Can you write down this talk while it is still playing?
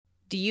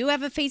Do you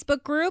have a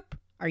Facebook group?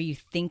 Are you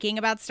thinking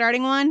about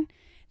starting one?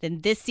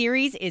 Then this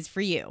series is for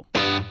you.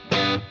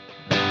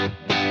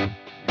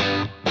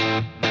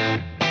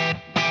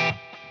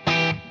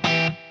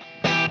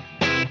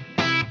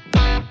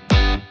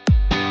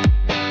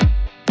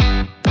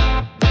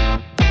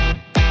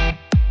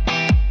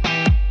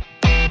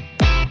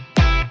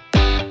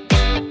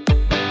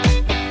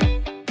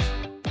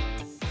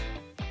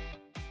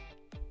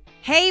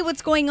 Hey,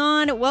 what's going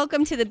on?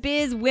 Welcome to the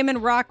Biz Women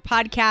Rock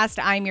podcast.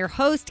 I'm your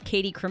host,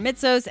 Katie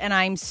Kremitzos, and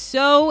I'm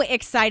so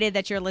excited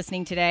that you're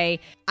listening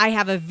today. I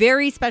have a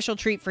very special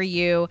treat for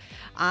you.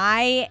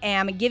 I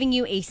am giving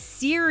you a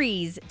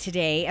series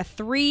today, a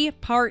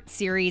 3-part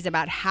series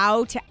about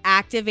how to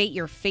activate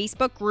your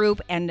Facebook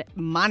group and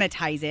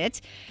monetize it.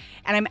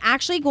 And I'm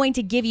actually going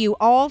to give you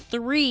all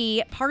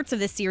 3 parts of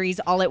this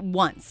series all at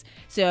once.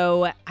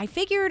 So I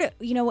figured,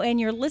 when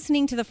you're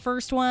listening to the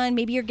first one,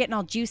 maybe you're getting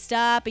all juiced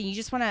up and you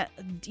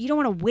don't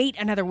want to wait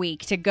another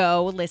week to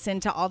go listen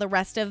to all the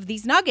rest of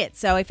these nuggets.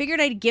 So I figured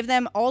I'd give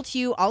them all to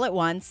you all at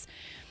once.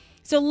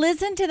 So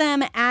listen to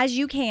them as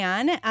you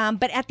can.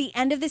 But at the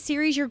end of the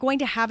series, you're going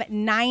to have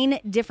 9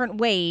 different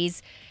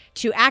ways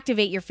to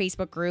activate your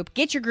Facebook group,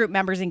 get your group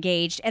members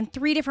engaged, and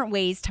 3 different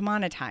ways to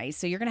monetize.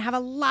 So you're going to have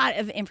a lot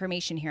of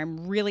information here.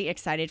 I'm really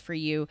excited for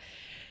you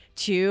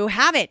to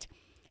have it.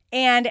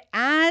 And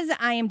as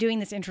I am doing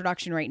this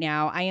introduction right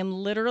now, I am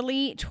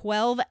literally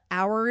 12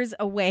 hours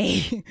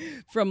away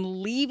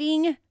from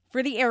leaving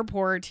for the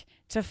airport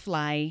to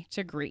fly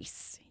to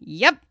Greece.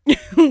 Yep,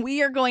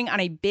 we are going on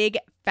a big,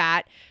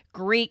 fat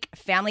Greek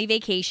family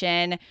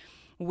vacation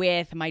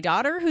with my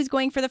daughter, who's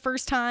going for the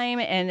first time.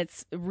 And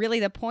it's really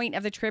the point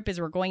of the trip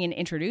is we're going and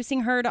introducing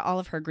her to all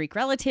of her Greek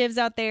relatives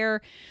out there.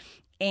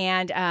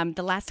 And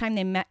the last time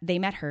they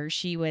met her,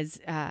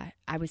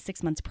 I was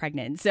 6 months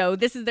pregnant. So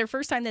this is their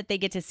first time that they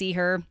get to see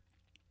her.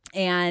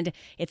 And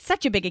it's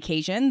such a big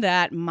occasion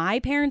that my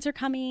parents are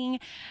coming,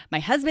 my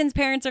husband's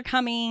parents are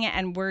coming,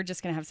 and we're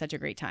just going to have such a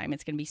great time.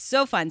 It's going to be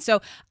so fun.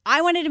 So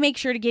I wanted to make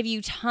sure to give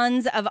you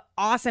tons of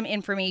awesome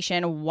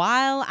information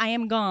while I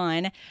am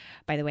gone.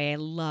 By the way, I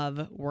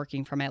love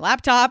working from my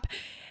laptop.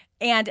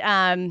 And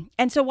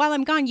so while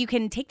I'm gone, you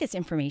can take this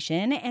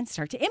information and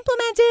start to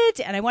implement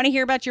it. And I want to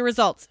hear about your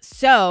results.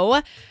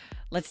 So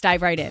let's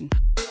dive right in.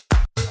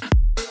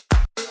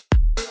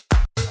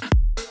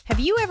 Have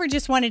you ever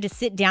just wanted to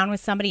sit down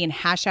with somebody and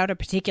hash out a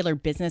particular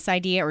business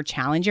idea or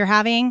challenge you're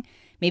having?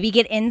 Maybe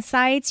get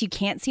insights you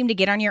can't seem to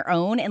get on your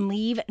own and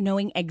leave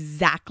knowing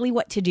exactly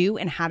what to do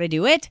and how to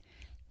do it?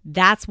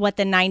 That's what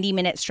the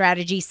 90-minute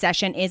strategy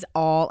session is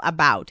all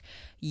about.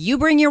 You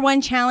bring your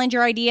one challenge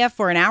or idea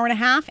for an hour and a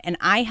half, and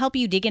I help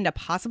you dig into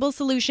possible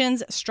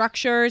solutions,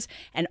 structures,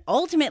 and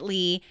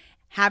ultimately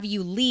have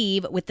you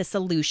leave with the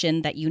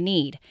solution that you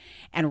need.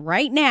 And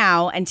right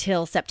now,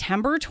 until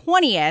September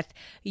 20th,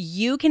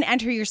 you can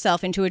enter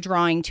yourself into a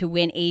drawing to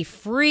win a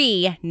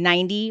free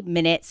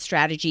 90-minute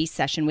strategy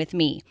session with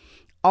me.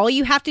 All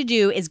you have to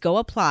do is go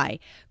apply.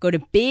 Go to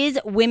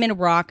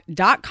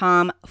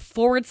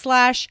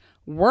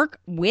bizwomenrock.com/work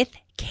with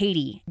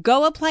Katie.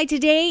 Go apply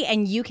today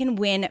and you can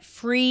win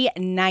free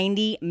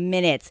 90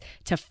 minutes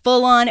to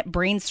full-on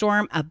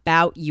brainstorm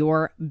about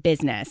your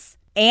business.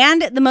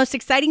 And the most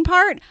exciting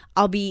part,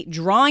 I'll be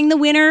drawing the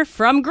winner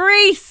from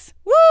Greece.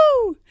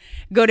 Woo!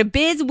 Go to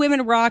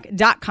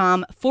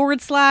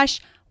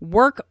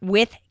bizwomenrock.com/work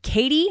with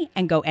Katie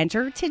and go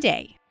enter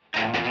today.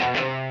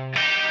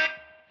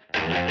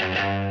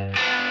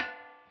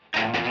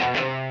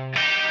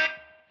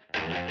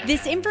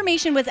 This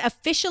information was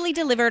officially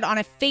delivered on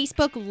a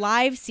Facebook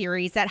Live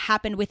series that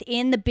happened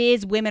within the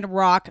Biz Women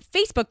Rock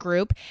Facebook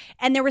group,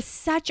 and there was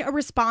such a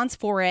response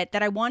for it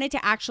that I wanted to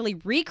actually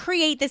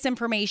recreate this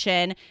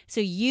information so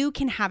you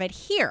can have it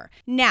here.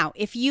 Now,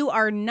 if you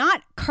are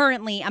not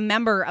currently a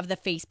member of the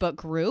Facebook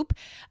group,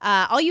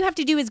 all you have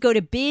to do is go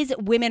to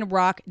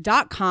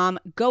bizwomenrock.com,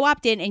 go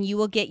opt in, and you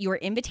will get your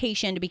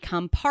invitation to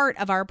become part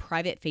of our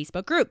private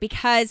Facebook group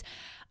because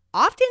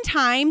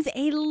oftentimes,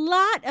 a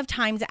lot of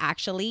times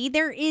actually,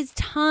 there is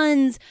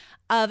tons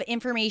of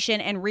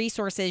information and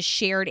resources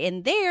shared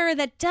in there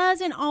that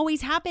doesn't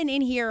always happen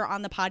in here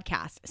on the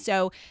podcast.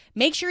 So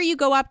make sure you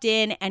go opt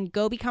in and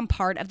go become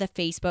part of the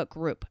Facebook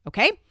group,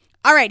 okay?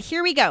 All right,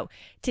 here we go.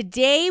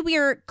 Today we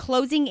are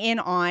closing in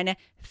on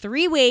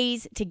 3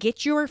 ways to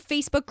get your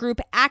Facebook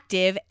group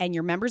active and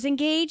your members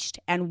engaged,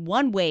 and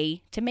 1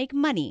 way to make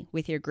money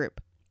with your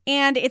group.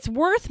 And it's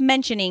worth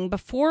mentioning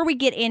before we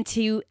get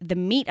into the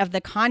meat of the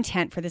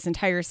content for this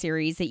entire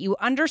series that you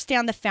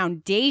understand the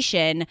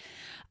foundation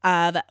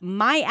of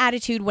my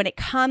attitude when it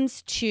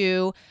comes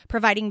to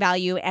providing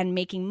value and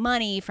making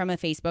money from a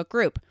Facebook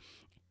group.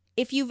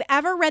 If you've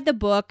ever read the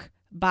book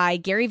by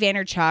Gary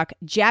Vaynerchuk,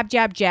 Jab,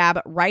 Jab,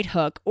 Jab, Right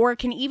Hook, or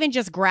can even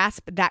just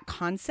grasp that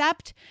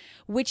concept,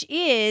 which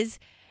is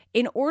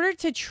in order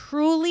to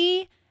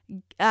truly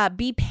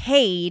be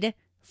paid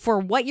for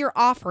what you're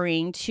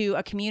offering to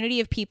a community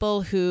of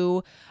people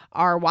who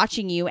are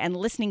watching you and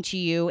listening to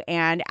you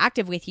and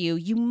active with you,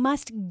 you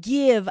must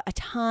give a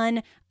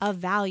ton of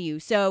value.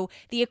 So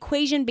the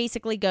equation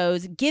basically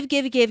goes give,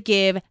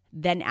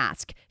 then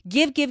ask.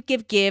 Give,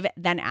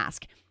 then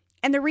ask.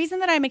 And the reason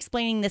that I'm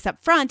explaining this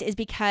up front is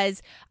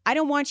because I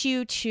don't want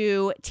you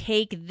to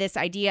take this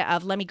idea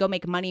of let me go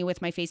make money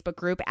with my Facebook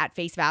group at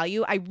face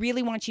value. I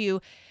really want you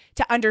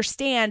to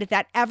understand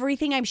that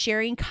everything I'm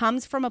sharing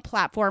comes from a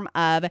platform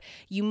of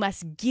you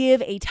must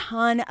give a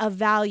ton of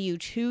value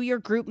to your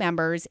group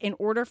members in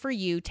order for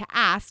you to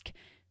ask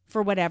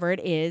for whatever it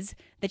is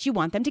that you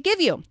want them to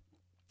give you.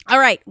 All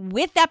right,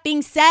 with that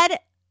being said,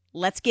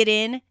 let's get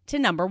into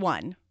number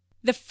 1.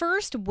 The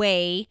first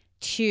way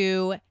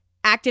to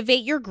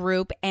activate your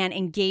group and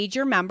engage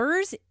your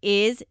members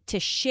is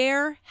to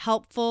share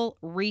helpful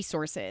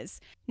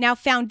resources. Now,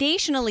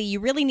 foundationally,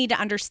 you really need to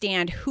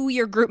understand who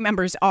your group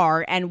members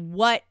are and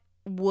what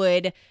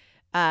would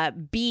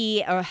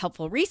be a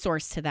helpful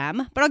resource to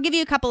them. But I'll give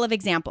you a couple of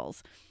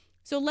examples.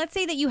 So let's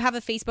say that you have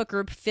a Facebook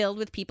group filled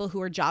with people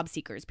who are job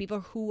seekers, people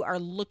who are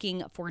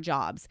looking for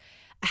jobs.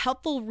 A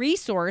helpful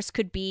resource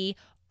could be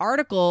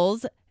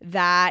articles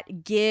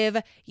that give,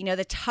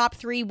 the top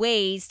 3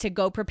 ways to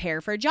go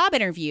prepare for a job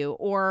interview,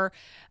 or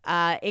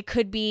it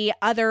could be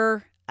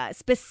other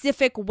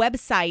specific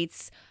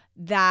websites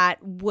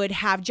that would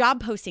have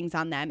job postings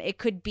on them. It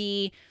could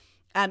be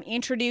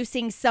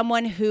introducing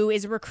someone who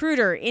is a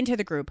recruiter into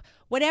the group.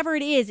 Whatever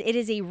it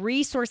is a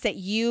resource that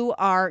you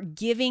are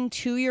giving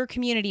to your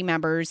community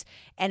members,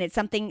 and it's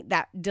something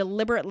that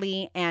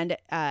deliberately and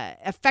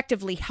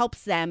effectively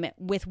helps them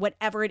with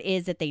whatever it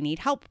is that they need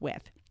help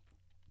with.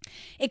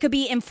 It could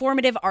be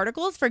informative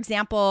articles. For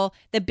example,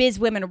 the Biz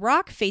Women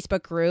Rock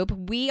Facebook group,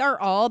 we are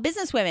all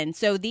businesswomen.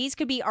 So these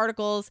could be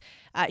articles.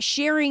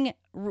 Sharing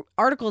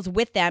articles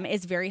with them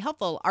is very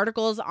helpful.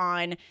 Articles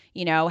on,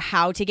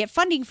 how to get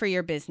funding for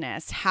your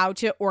business, how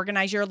to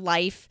organize your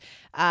life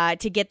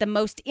to get the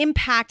most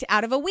impact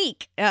out of a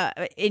week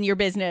in your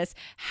business,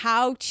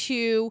 how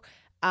to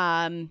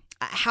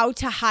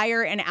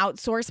hire and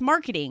outsource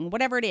marketing,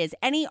 whatever it is.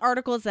 Any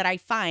articles that I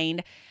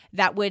find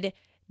that would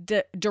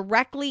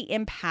directly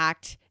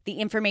impact the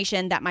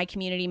information that my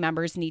community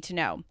members need to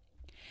know.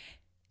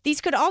 These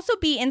could also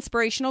be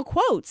inspirational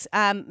quotes.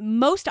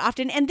 Most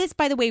often, and this,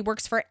 by the way,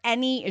 works for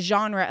any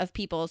genre of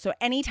people. So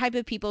any type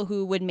of people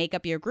who would make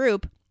up your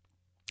group,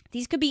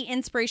 these could be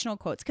inspirational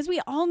quotes because we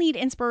all need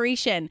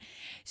inspiration.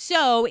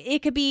 So it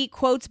could be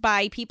quotes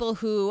by people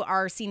who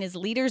are seen as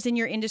leaders in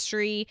your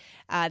industry.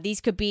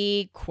 These could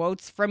be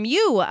quotes from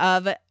you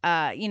of,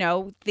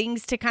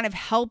 things to kind of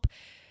help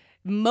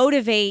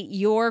motivate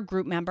your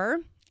group member.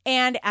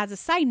 And as a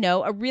side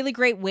note, a really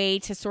great way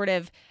to sort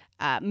of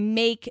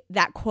make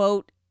that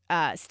quote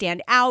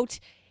stand out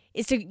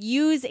is to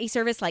use a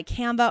service like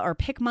Canva or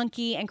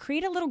PicMonkey and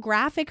create a little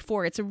graphic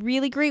for it. It's a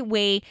really great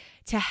way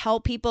to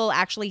help people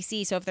actually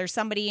see. So if there's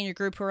somebody in your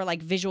group who are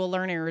like visual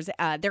learners,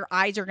 their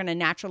eyes are going to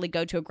naturally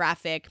go to a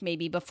graphic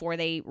maybe before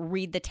they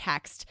read the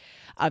text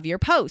of your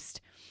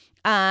post.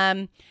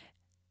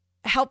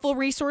 Helpful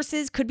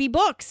resources could be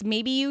books.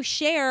 Maybe you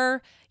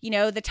share,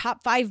 the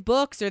top 5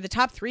 books or the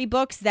top 3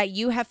 books that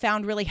you have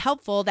found really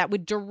helpful that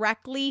would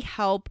directly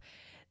help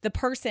the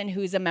person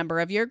who's a member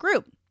of your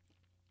group.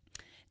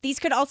 These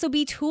could also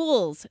be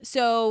tools.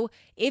 So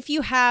if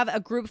you have a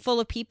group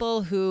full of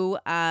people who,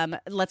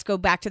 let's go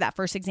back to that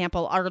first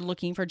example, are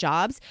looking for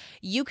jobs,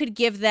 you could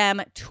give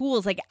them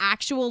tools, like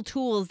actual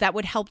tools that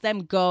would help them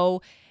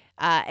go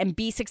and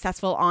be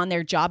successful on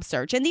their job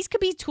search. And these could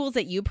be tools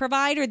that you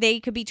provide, or they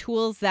could be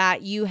tools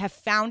that you have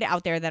found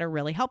out there that are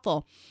really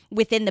helpful.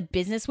 Within the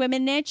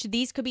businesswomen niche,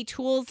 these could be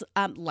tools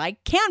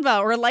like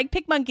Canva or like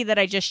PicMonkey that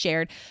I just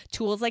shared,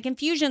 tools like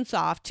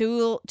Infusionsoft,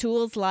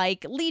 tools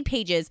like Lead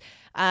Pages,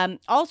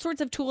 all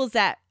sorts of tools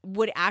that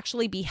would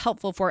actually be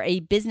helpful for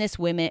a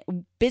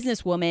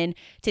businesswoman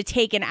to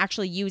take and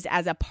actually use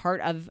as a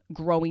part of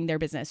growing their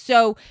business.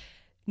 So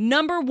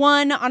number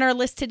 1 on our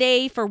list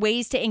today for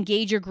ways to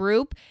engage your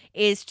group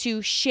is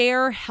to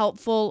share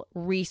helpful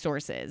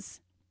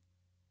resources.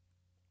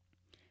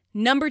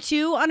 Number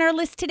 2 on our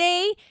list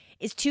today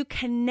is to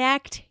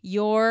connect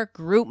your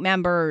group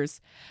members.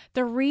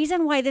 The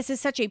reason why this is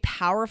such a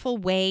powerful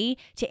way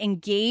to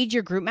engage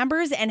your group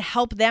members and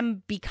help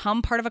them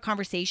become part of a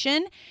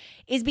conversation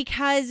is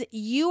because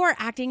you are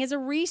acting as a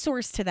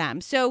resource to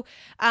them. So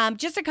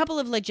just a couple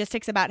of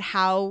logistics about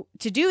how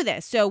to do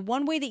this. So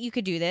one way that you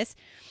could do this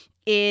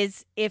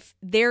is if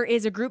there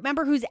is a group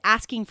member who's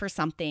asking for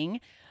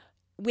something,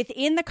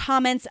 within the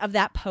comments of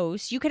that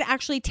post, you could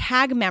actually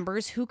tag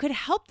members who could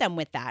help them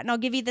with that. And I'll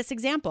give you this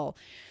example.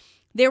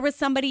 There was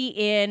somebody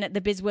in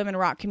the Biz Women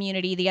Rock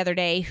community the other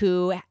day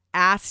who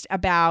asked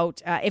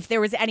about if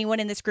there was anyone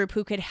in this group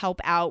who could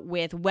help out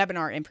with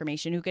webinar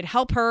information, who could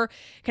help her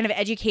kind of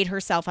educate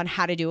herself on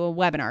how to do a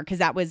webinar, because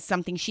that was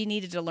something she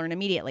needed to learn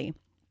immediately.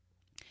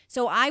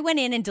 So I went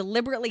in and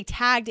deliberately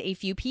tagged a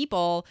few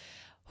people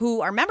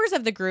who are members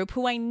of the group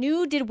who I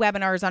knew did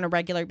webinars on a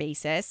regular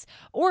basis,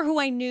 or who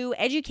I knew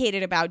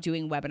educated about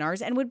doing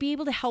webinars and would be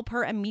able to help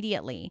her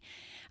immediately.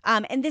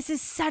 And this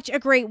is such a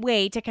great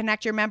way to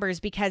connect your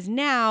members, because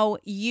now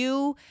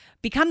you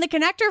become the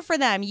connector for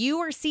them. You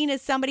are seen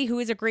as somebody who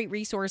is a great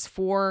resource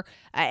for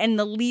and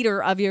the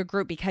leader of your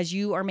group, because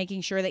you are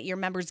making sure that your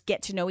members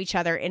get to know each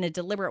other in a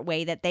deliberate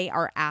way that they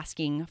are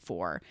asking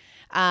for.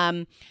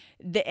 And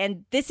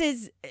this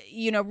is,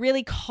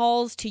 really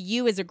calls to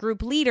you as a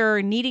group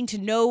leader needing to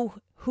know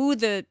who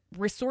the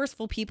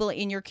resourceful people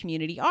in your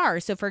community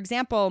are. So, for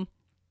example,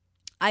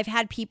 I've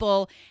had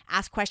people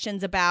ask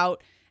questions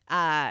about,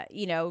 I'm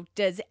seeking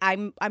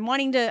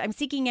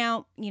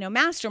out,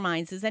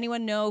 masterminds. Does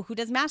anyone know who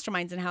does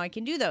masterminds and how I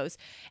can do those?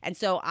 And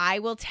so I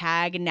will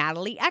tag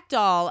Natalie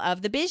Ekdahl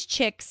of the Biz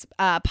Chicks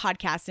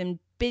podcast and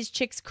Biz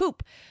Chicks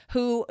Coop,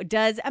 who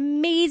does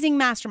amazing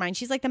masterminds.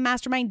 She's like the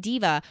mastermind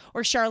diva.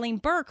 Or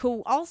Charlene Burke,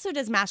 who also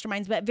does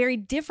masterminds, but very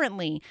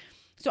differently.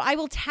 So I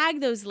will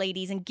tag those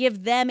ladies and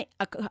give them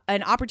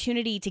an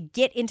opportunity to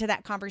get into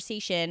that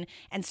conversation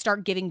and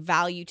start giving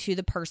value to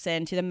the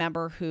person, to the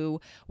member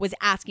who was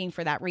asking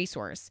for that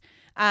resource.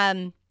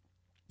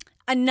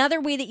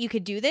 Another way that you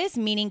could do this,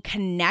 meaning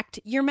connect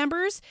your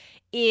members,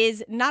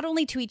 is not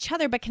only to each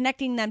other, but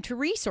connecting them to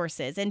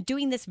resources, and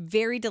doing this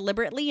very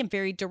deliberately and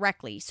very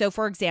directly. So,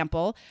 for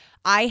example,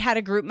 I had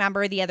a group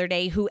member the other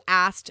day who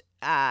asked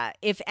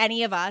if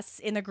any of us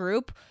in the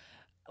group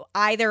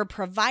either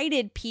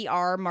provided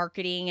PR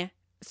marketing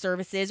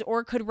services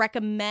or could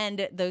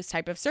recommend those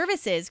type of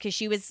services, because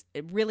she was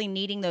really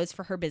needing those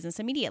for her business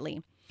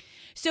immediately.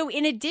 So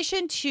in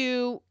addition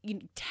to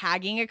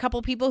tagging a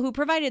couple people who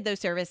provided those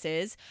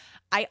services,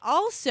 I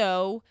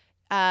also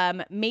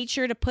made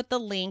sure to put the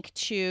link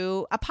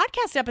to a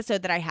podcast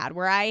episode that I had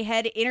where I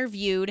had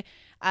interviewed,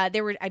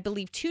 there were, I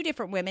believe, 2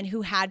 different women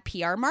who had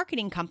PR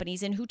marketing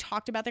companies and who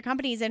talked about their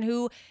companies and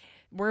who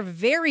were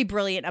very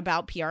brilliant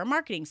about PR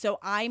marketing. So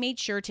I made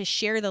sure to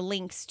share the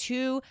links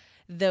to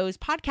those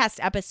podcast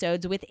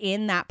episodes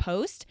within that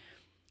post,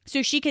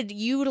 so she could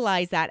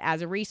utilize that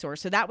as a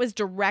resource. So that was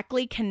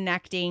directly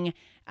connecting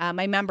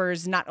my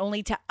members, not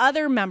only to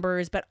other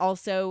members, but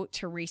also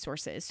to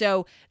resources.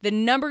 So the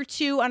number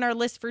 2 on our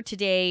list for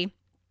today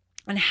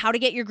on how to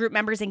get your group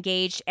members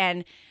engaged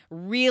and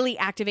really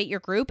activate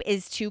your group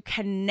is to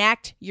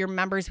connect your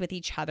members with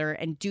each other,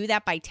 and do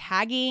that by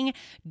tagging,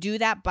 do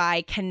that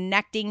by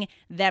connecting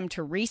them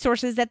to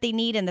resources that they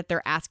need and that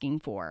they're asking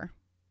for.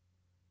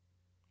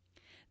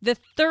 The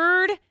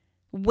third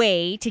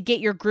way to get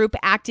your group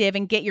active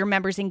and get your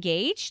members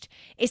engaged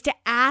is to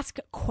ask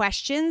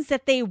questions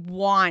that they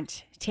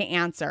want to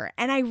answer.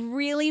 And I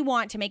really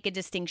want to make a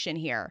distinction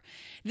here.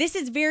 This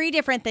is very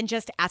different than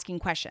just asking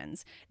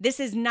questions. This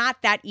is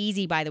not that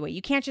easy, by the way.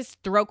 You can't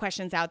just throw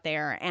questions out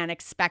there and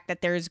expect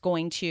that there's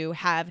going to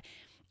have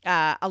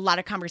a lot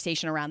of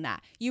conversation around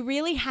that. You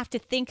really have to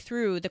think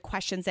through the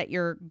questions that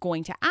you're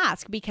going to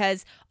ask,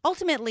 because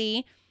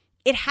ultimately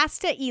it has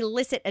to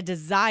elicit a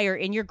desire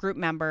in your group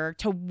member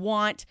to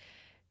want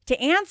to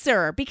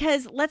answer.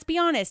 Because let's be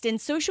honest, in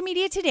social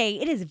media today,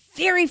 it is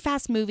very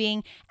fast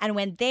moving. And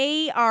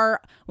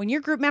when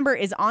your group member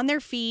is on their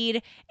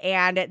feed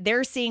and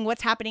they're seeing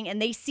what's happening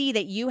and they see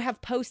that you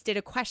have posted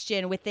a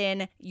question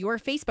within your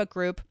Facebook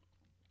group,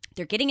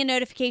 they're getting a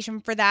notification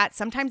for that.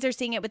 Sometimes they're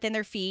seeing it within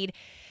their feed.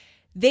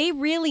 They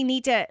really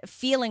need to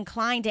feel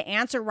inclined to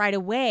answer right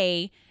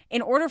away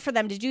in order for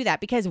them to do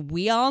that, because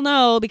we all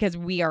know, because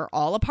we are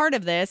all a part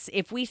of this,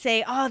 if we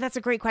say, oh, that's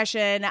a great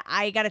question,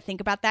 I got to think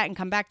about that and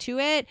come back to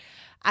it,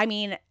 I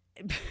mean,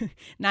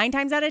 9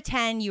 times out of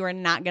 10, you are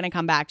not going to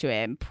come back to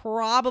it.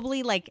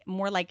 Probably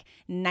more like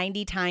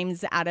 99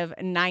 times out of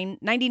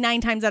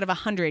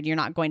 100, you're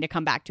not going to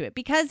come back to it,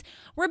 because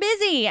we're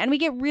busy and we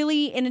get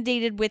really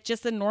inundated with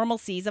just the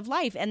normalcies of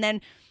life. And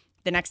then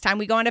the next time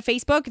we go onto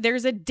Facebook,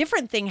 there's a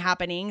different thing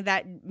happening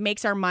that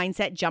makes our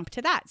mindset jump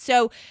to that.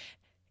 So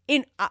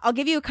I'll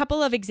give you a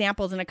couple of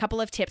examples and a couple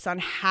of tips on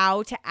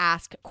how to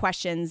ask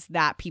questions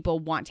that people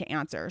want to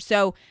answer.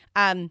 So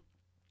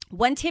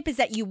one tip is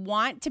that you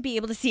want to be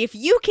able to see if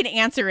you can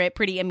answer it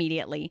pretty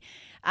immediately.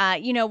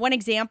 One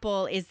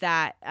example is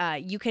that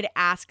you could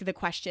ask the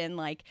question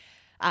like,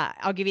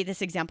 I'll give you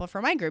this example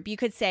for my group. You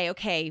could say,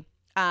 okay,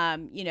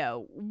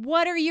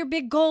 what are your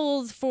big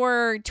goals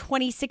for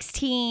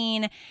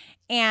 2016?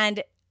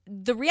 And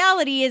the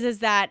reality is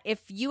that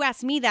if you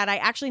ask me that, I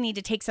actually need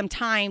to take some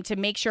time to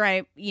make sure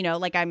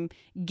I'm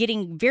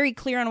getting very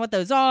clear on what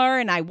those are,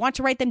 and I want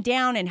to write them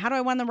down, and how do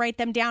I want to write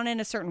them down in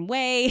a certain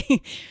way?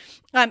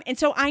 And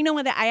so I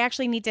know that I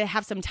actually need to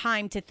have some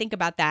time to think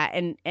about that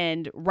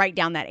and write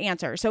down that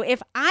answer. So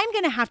if I'm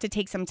going to have to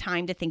take some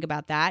time to think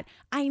about that,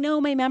 I know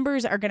my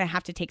members are going to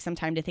have to take some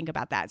time to think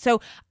about that. So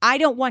I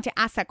don't want to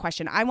ask that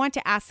question. I want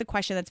to ask the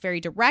question that's very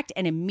direct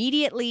and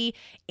immediately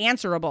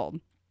answerable.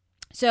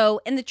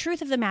 So, and the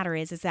truth of the matter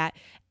is that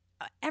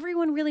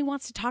everyone really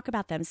wants to talk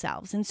about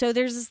themselves. And so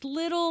there's this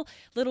little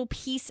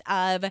piece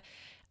of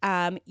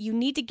you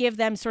need to give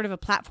them sort of a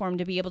platform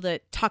to be able to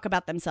talk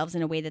about themselves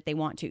in a way that they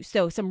want to.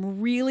 So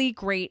some really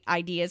great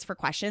ideas for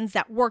questions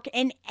that work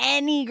in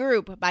any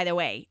group, by the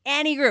way,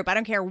 any group, I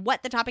don't care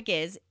what the topic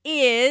is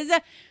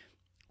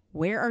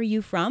where are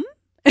you from?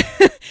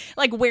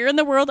 Like, where in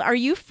the world are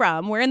you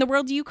from? Where in the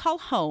world do you call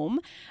home?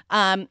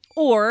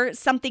 Or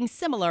something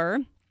similar,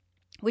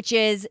 which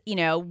is,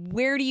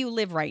 where do you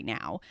live right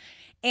now?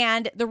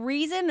 And the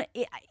reason,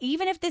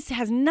 even if this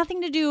has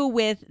nothing to do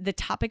with the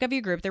topic of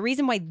your group, the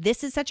reason why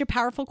this is such a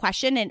powerful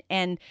question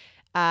and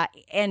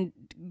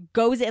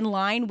goes in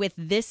line with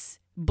this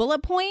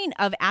bullet point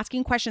of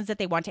asking questions that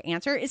they want to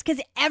answer is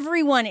because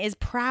everyone is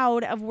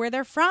proud of where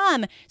they're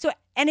from.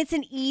 And it's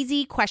an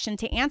easy question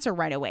to answer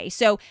right away.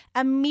 So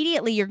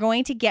immediately you're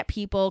going to get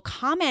people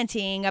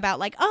commenting about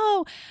like,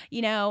 oh,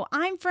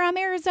 I'm from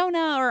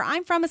Arizona, or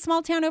I'm from a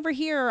small town over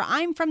here, or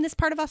I'm from this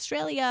part of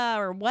Australia,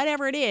 or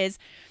whatever it is.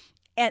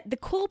 And the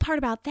cool part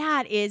about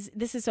that is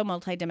this is so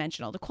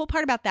multidimensional. The cool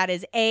part about that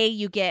is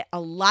you get a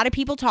lot of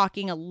people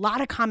talking, a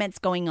lot of comments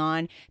going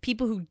on,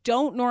 people who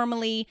don't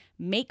normally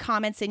make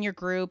comments in your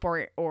group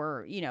or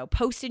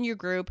post in your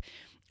group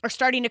are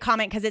starting to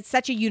comment because it's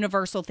such a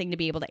universal thing to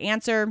be able to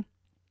answer.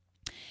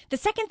 The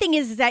second thing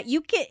is that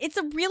it's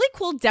a really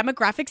cool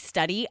demographic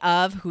study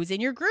of who's in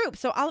your group.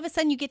 So all of a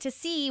sudden you get to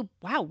see,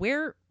 wow,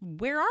 where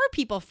are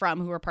people from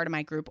who are part of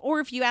my group?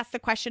 Or if you ask the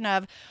question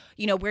of,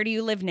 where do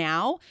you live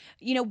now?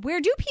 Where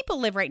do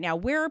people live right now?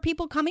 Where are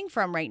people coming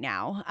from right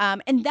now?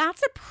 And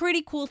that's a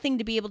pretty cool thing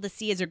to be able to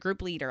see as a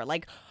group leader.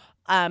 Like,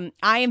 I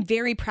am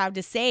very proud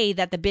to say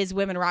that the Biz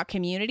Women Rock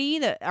community,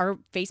 our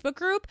Facebook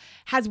group,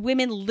 has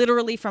women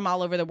literally from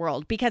all over the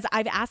world, because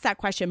I've asked that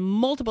question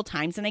multiple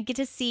times and I get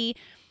to see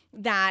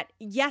that,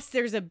 yes,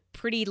 there's a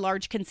pretty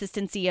large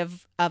consistency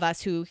of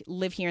us who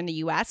live here in the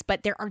US,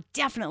 but there are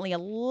definitely a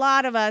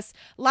lot of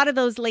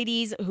those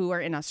ladies who are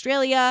in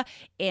Australia,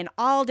 in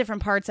all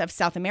different parts of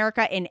South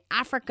America, in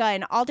Africa,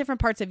 in all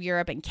different parts of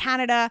Europe and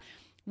Canada.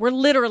 We're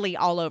literally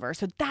all over.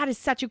 So that is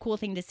such a cool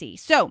thing to see.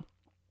 So,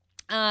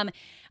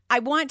 I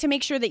want to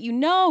make sure that you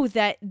know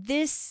that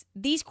these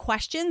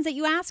questions that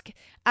you ask,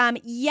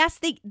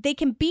 yes, they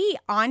can be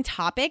on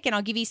topic, and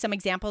I'll give you some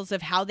examples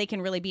of how they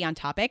can really be on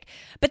topic,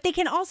 but they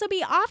can also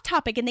be off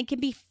topic, and they can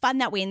be fun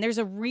that way. And there's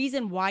a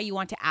reason why you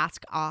want to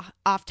ask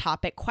off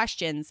topic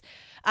questions.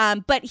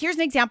 But here's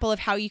an example of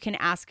how you can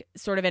ask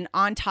sort of an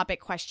on topic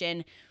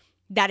question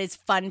that is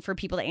fun for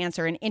people to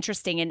answer and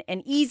interesting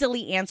and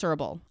easily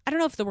answerable. I don't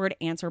know if the word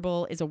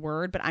answerable is a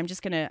word, but I'm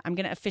going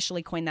to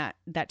officially coin that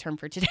term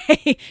for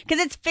today because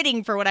it's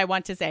fitting for what I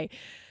want to say.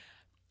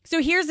 So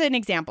here's an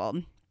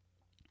example.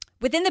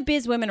 Within the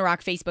Biz Women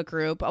Rock Facebook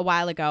group a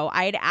while ago,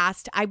 I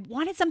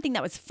wanted something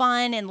that was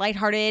fun and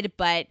lighthearted,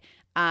 but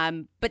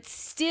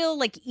still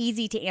like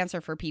easy to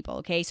answer for people.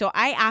 Okay. So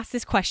I asked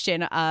this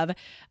question of,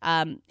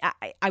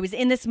 I was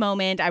in this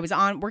moment, I was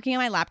working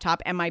on my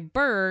laptop, and my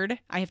bird,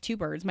 I have two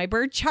birds, my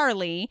bird,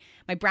 Charlie,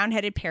 my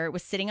brown-headed parrot,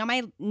 was sitting on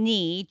my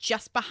knee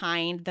just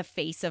behind the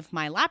face of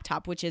my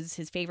laptop, which is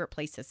his favorite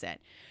place to sit.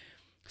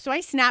 So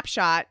I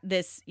snapshot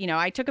this,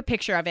 I took a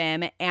picture of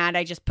him and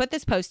I just put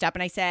this post up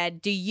and I said,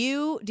 are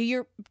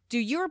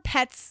your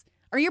pets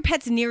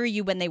near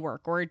you when they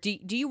work, or do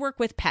you work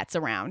with pets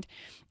around?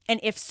 And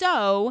if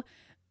so,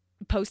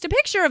 post a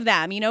picture of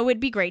them. It would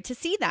be great to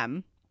see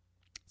them.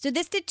 So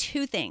this did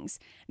two things.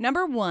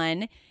 Number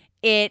one,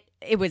 it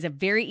was a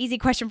very easy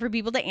question for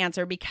people to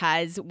answer,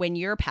 because when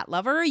you're a pet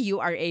lover, you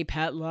are a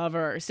pet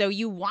lover. So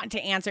you want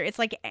to answer. It's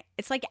like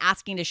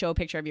asking to show a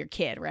picture of your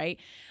kid, right?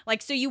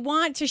 Like, so you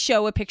want to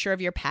show a picture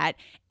of your pet,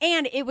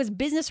 and it was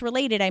business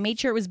related. I made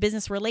sure it was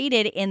business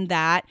related in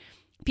that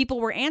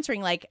people were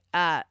answering like,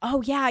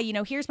 oh yeah,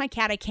 here's my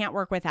cat. I can't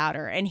work without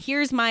her. And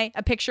here's a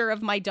picture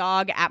of my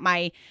dog at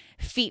my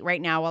feet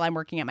right now while I'm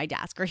working at my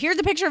desk. Or here's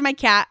a picture of my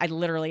cat. I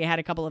literally had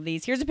a couple of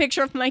these. Here's a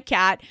picture of my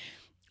cat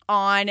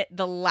on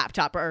the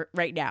laptop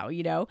right now,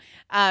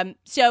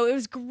 So it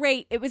was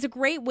great. It was a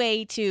great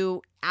way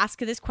to ask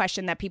this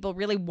question that people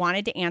really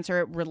wanted to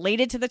answer,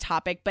 related to the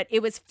topic, but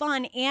it was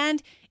fun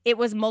and it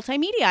was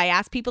multimedia. I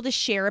asked people to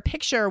share a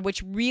picture,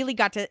 which really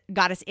got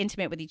us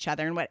intimate with each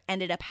other. And what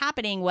ended up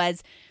happening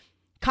was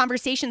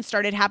conversations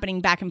started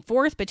happening back and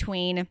forth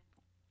between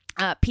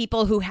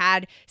people who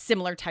had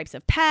similar types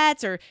of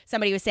pets, or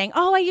somebody was saying,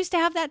 oh, I used to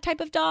have that type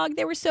of dog.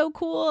 They were so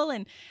cool.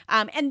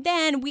 And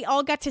then we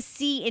all got to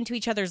see into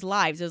each other's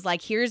lives. It was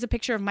like, here's a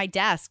picture of my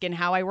desk and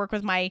how I work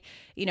with my,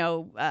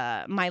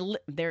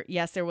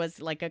 there was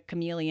like a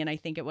chameleon, I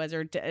think it was,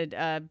 or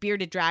a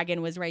bearded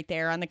dragon was right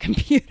there on the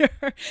computer.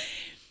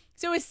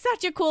 So it was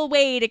such a cool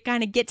way to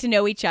kind of get to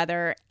know each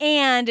other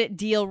and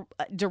deal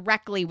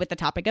directly with the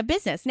topic of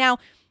business. Now,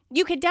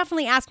 you could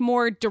definitely ask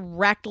more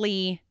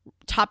directly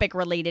topic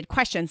related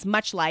questions,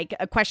 much like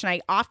a question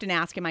I often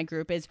ask in my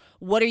group is,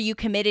 what are you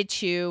committed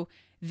to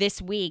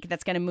this week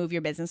that's going to move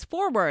your business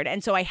forward?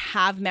 And so I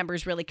have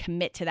members really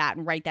commit to that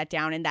and write that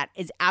down. And that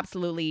is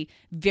absolutely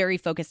very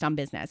focused on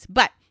business.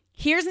 But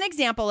here's an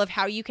example of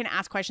how you can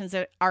ask questions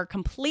that are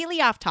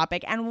completely off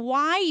topic and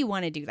why you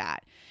want to do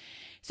that.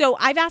 So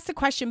I've asked the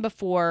question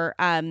before,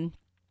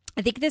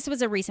 I think this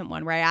was a recent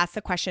one where I asked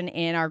the question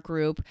in our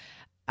group,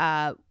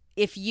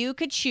 if you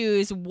could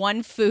choose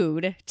one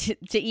food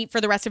to eat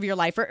for the rest of your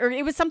life, or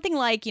it was something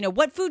like,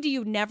 what food do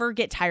you never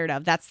get tired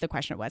of? That's the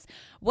question it was.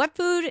 What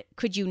food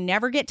could you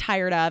never get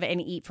tired of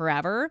and eat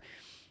forever?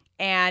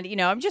 And,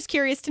 I'm just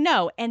curious to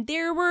know. And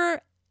there were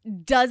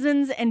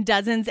dozens and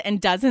dozens and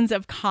dozens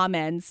of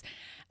comments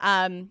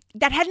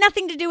that had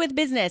nothing to do with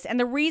business. And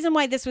the reason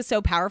why this was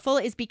so powerful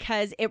is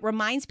because it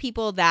reminds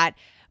people that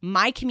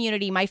my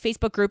community, my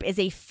Facebook group is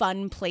a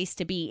fun place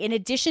to be. In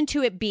addition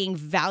to it being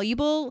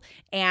valuable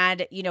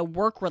and,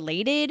 work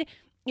related,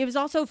 it was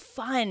also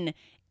fun.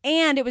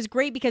 And it was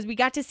great because we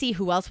got to see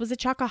who else was a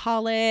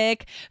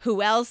chocoholic,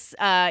 who else,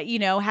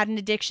 had an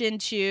addiction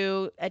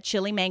to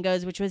chili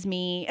mangoes, which was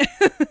me.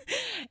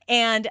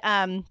 And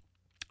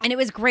it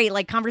was great,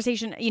 like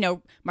conversation,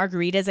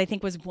 margaritas, I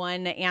think was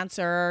one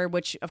answer,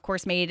 which of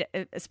course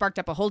sparked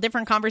up a whole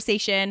different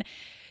conversation.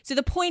 So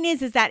the point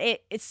is that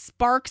it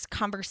sparks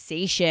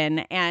conversation,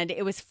 and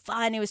it was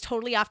fun. It was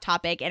totally off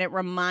topic, and it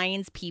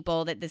reminds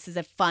people that this is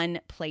a fun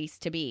place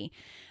to be.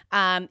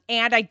 And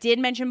I did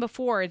mention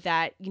before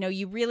that,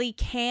 you really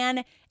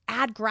can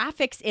add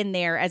graphics in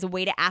there as a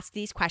way to ask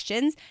these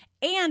questions.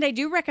 And I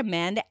do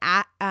recommend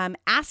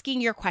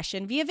asking your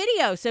question via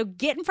video. So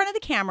get in front of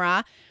the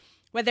camera,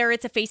 whether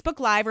it's a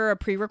Facebook Live or a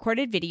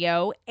pre-recorded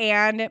video,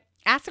 and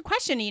ask a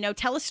question,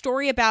 tell a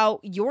story about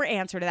your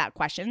answer to that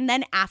question,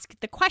 then ask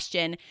the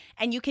question.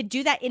 And you could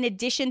do that in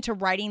addition to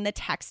writing the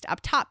text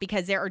up top,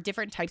 because there are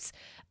different types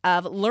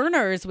of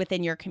learners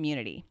within your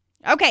community.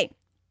 Okay.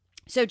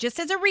 So just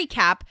as a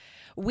recap,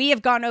 we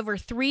have gone over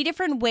 3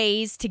 different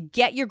ways to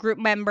get your group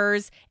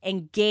members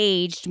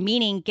engaged,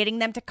 meaning getting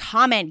them to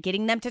comment,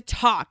 getting them to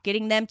talk,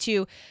 getting them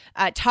to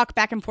talk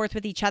back and forth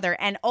with each other,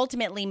 and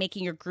ultimately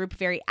making your group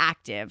very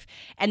active.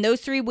 And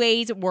those 3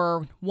 ways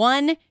were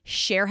 1,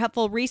 share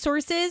helpful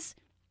resources,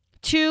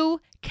 2,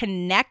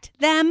 connect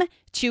them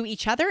to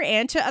each other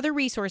and to other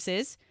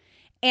resources,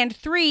 and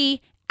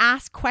 3,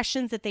 ask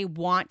questions that they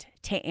want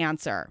to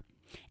answer.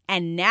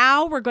 And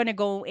now we're going to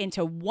go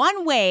into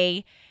one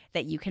way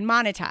that you can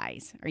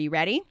monetize. Are you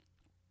ready?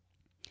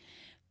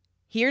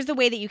 Here's the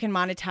way that you can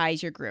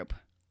monetize your group.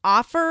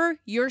 Offer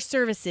your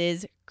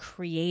services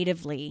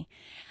creatively.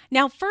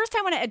 Now, first,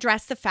 I want to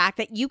address the fact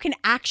that you can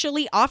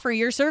actually offer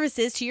your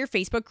services to your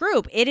Facebook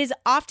group. It is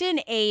often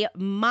a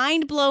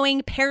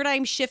mind-blowing,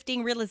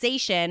 paradigm-shifting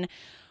realization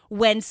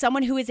when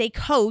someone who is a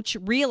coach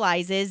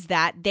realizes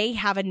that they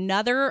have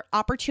another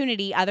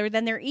opportunity other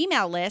than their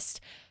email list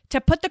to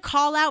put the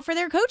call out for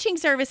their coaching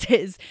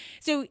services.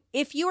 So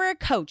if you are a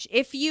coach,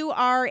 if you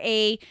are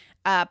a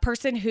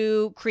person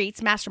who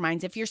creates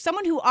masterminds, if you're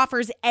someone who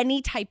offers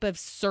any type of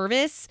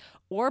service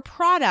or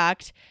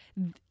product,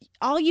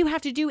 all you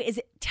have to do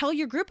is tell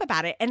your group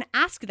about it and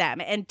ask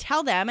them and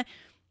tell them,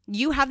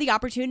 you have the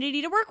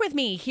opportunity to work with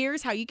me.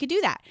 Here's how you could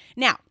do that.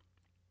 Now,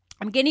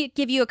 I'm going to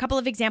give you a couple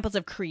of examples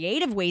of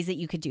creative ways that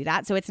you could do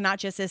that. So it's not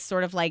just this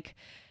sort of like,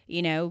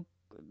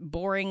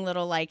 boring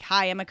little like,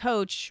 hi, I'm a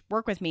coach,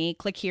 work with me,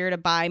 click here to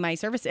buy my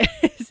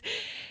services.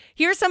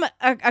 Here's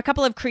a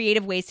couple of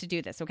creative ways to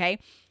do this, okay?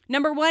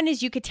 Number 1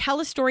 is you could tell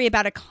a story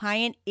about a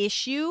client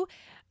issue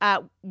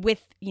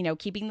with,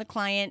 keeping the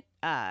client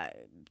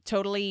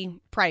totally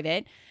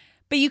private,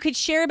 but you could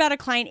share about a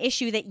client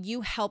issue that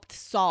you helped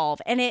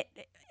solve. And it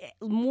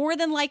more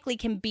than likely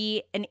can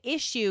be an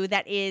issue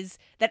that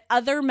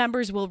other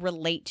members will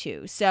relate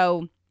to.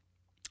 So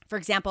for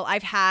example, I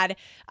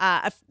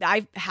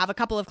have a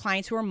couple of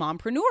clients who are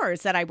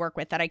mompreneurs that I work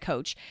with, that I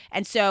coach.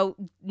 And so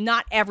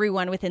not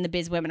everyone within the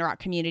Biz Women Rock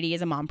community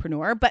is a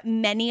mompreneur, but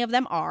many of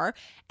them are.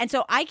 And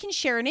so I can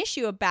share an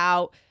issue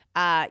about,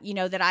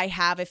 that I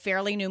have a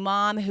fairly new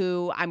mom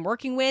who I'm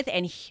working with,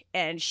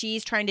 and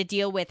she's trying to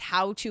deal with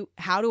how do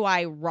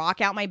I rock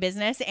out my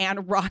business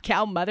and rock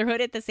out motherhood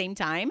at the same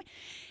time.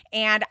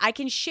 And I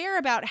can share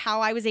about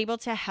how I was able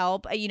to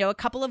help, a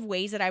couple of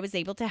ways that I was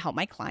able to help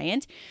my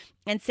client,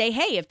 and say,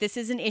 hey, if this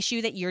is an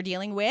issue that you're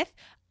dealing with,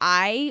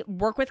 I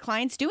work with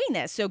clients doing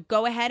this. So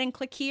go ahead and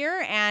click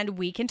here and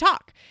we can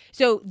talk.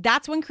 So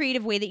that's one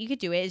creative way that you could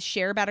do it, is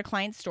share about a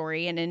client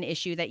story and an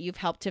issue that you've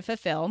helped to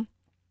fulfill.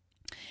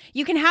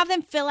 You can have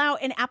them fill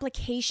out an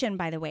application,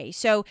 by the way.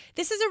 So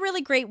this is a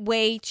really great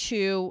way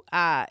to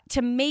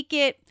make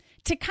it,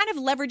 to kind of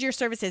leverage your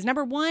services.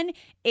 Number 1,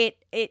 it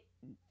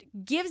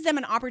gives them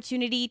an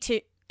opportunity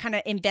to kind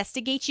of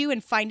investigate you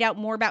and find out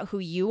more about who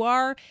you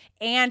are,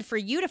 and for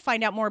you to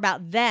find out more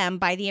about them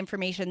by the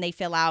information they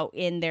fill out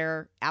in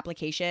their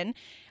application,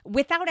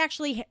 without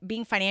actually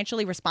being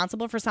financially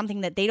responsible for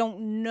something that they don't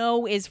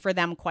know is for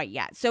them quite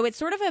yet. So it's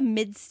sort of a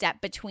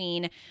mid-step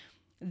between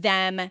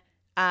them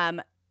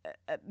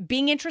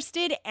being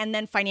interested and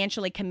then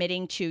financially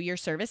committing to your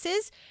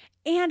services.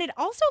 And it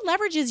also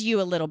leverages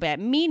you a little bit,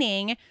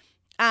 meaning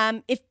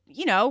if,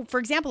 for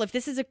example, if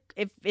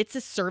it's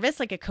a service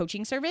like a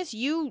coaching service,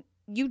 you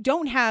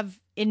don't have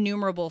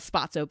innumerable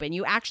spots open.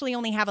 You actually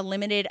only have a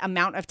limited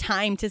amount of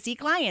time to see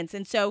clients.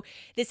 And so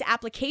this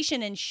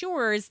application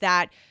ensures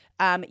that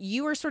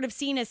you are sort of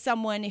seen as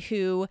someone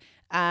who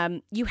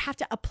you have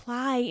to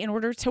apply in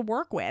order to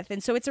work with.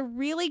 And so it's a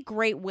really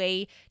great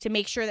way to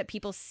make sure that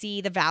people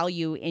see the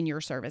value in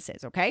your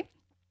services. Okay.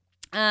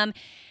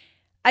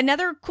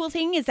 Another cool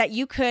thing is that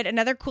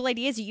another cool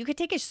idea is you could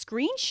take a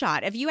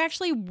screenshot of you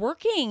actually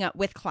working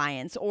with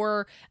clients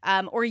or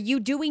you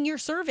doing your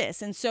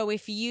service. And so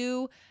if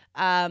you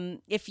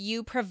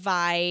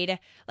provide,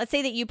 let's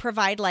say that you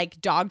provide like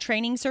dog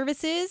training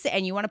services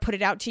and you want to put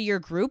it out to your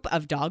group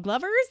of dog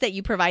lovers that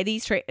you provide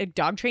these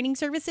dog training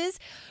services,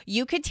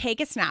 you could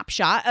take a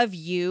snapshot of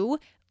you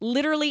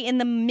literally in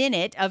the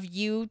minute of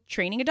you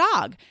training a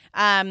dog,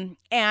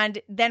 and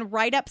then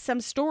write up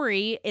some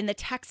story in the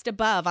text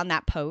above on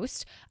that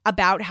post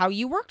about how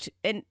you worked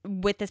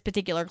with this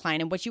particular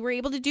client and what you were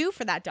able to do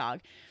for that dog.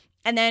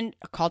 And then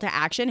a call to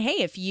action.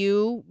 Hey, if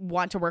you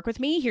want to work with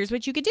me, here's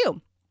what you could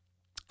do.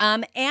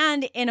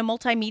 And in a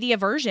multimedia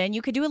version,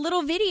 you could do a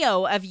little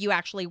video of you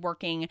actually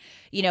working,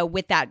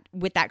 with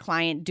that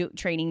client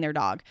training their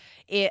dog.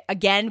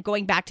 Again,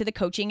 going back to the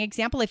coaching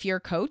example, if you're a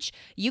coach,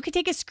 you could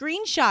take a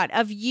screenshot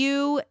of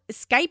you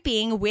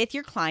Skyping with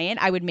your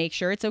client. I would make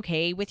sure it's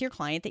okay with your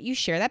client that you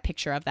share that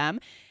picture of them.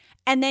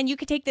 And then you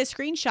could take this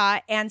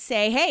screenshot and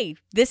say, hey,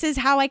 this is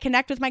how I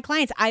connect with my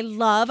clients. I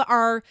love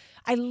our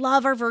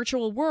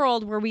virtual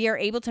world where we are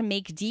able to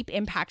make deep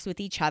impacts with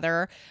each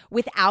other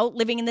without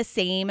living in the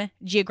same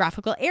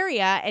geographical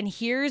area. And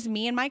here's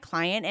me and my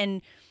client.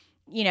 And,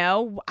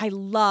 I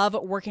love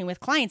working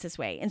with clients this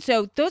way. And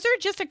so those are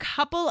just a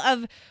couple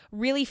of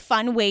really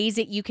fun ways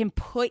that you can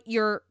put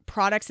your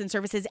products and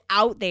services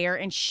out there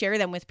and share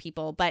them with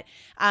people. But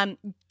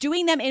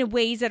doing them in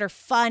ways that are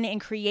fun and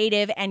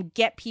creative and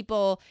get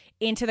people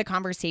into the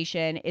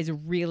conversation is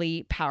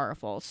really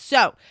powerful.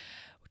 So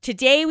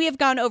today we have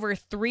gone over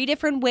 3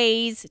 different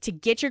ways to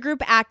get your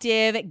group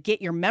active,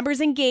 get your members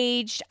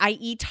engaged,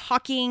 i.e.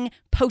 talking,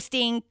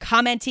 posting,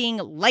 commenting,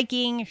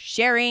 liking,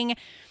 sharing,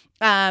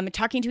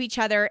 talking to each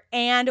other,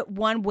 and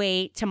 1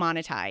 way to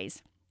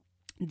monetize.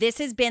 This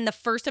has been the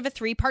first of a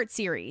 3-part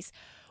series.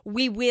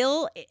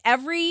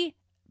 Every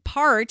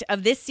part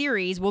of this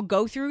series will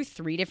go through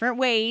 3 different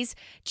ways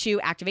to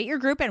activate your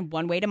group and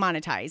 1 way to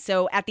monetize.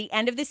 So at the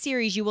end of the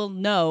series, you will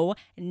know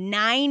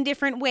 9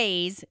 different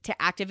ways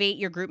to activate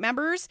your group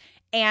members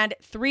and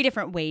 3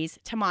 different ways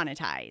to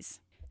monetize.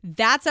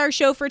 That's our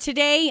show for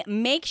today.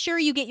 Make sure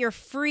you get your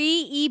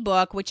free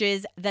ebook, which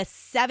is the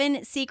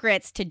 7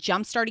 secrets to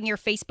jumpstarting your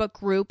Facebook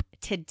group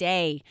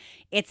today.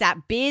 It's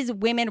at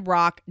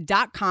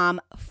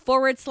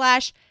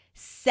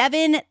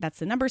bizwomenrock.com/7. That's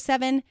the number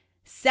 7.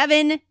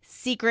 7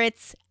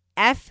 secrets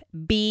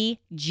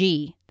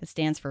FBG. That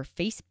stands for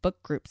Facebook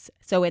groups.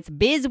 So it's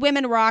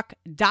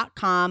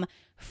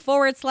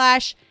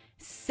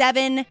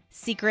bizwomenrock.com/7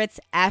 secrets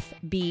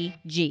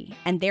FBG.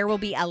 And there will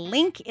be a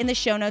link in the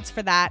show notes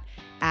for that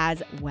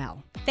as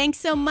well. Thanks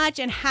so much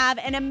and have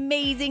an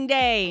amazing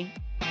day.